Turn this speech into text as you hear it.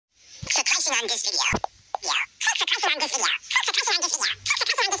How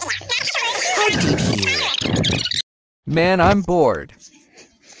did you? Man, I'm bored.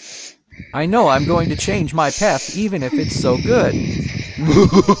 I know I'm going to change my path even if it's so good.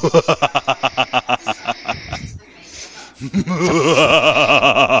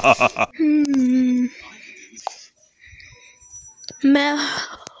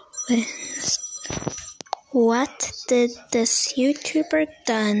 Melons. What did this YouTuber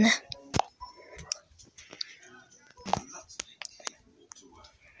done?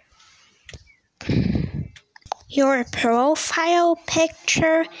 Your profile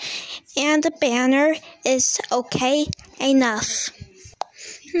picture and the banner is okay enough.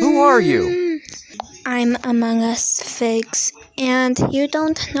 Who are you? I'm Among Us Figs, and you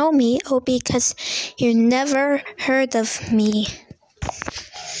don't know me, because you never heard of me.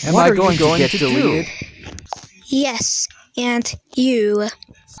 Am I going to get deleted? Yes, and you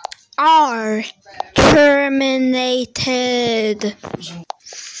are terminated.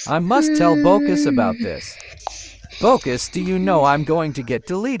 I must tell Bocus about this. Bocus, do you know I'm going to get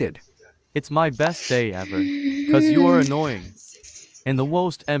deleted? It's my best day ever, 'cause you are annoying. And the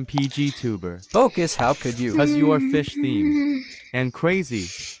worst MPG tuber. Bocus, how could you? 'Cause you are fish themed. And crazy.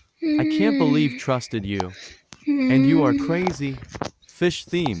 I can't believe trusted you. And you are crazy, fish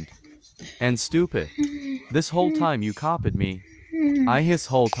themed, and stupid. This whole time you copied me. I his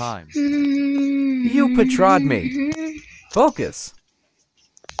whole time. You betrayed me. Bocus.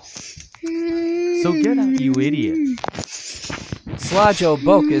 So get out, you idiot. Slajo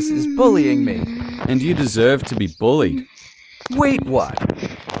Bocus is bullying me. And you deserve to be bullied. Wait, what?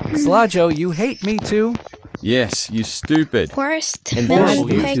 Slajo, you hate me too? Yes, you stupid. Worst And Melon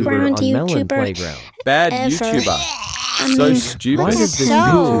there's Playground YouTuber on Melon YouTuber Playground. Bad ever. YouTuber. I So mean, stupid. Why does this so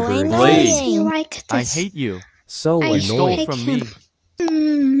YouTuber annoying like I this. hate you. So I You stole annoying. hate from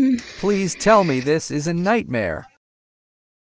him. me. Please tell me this is a nightmare.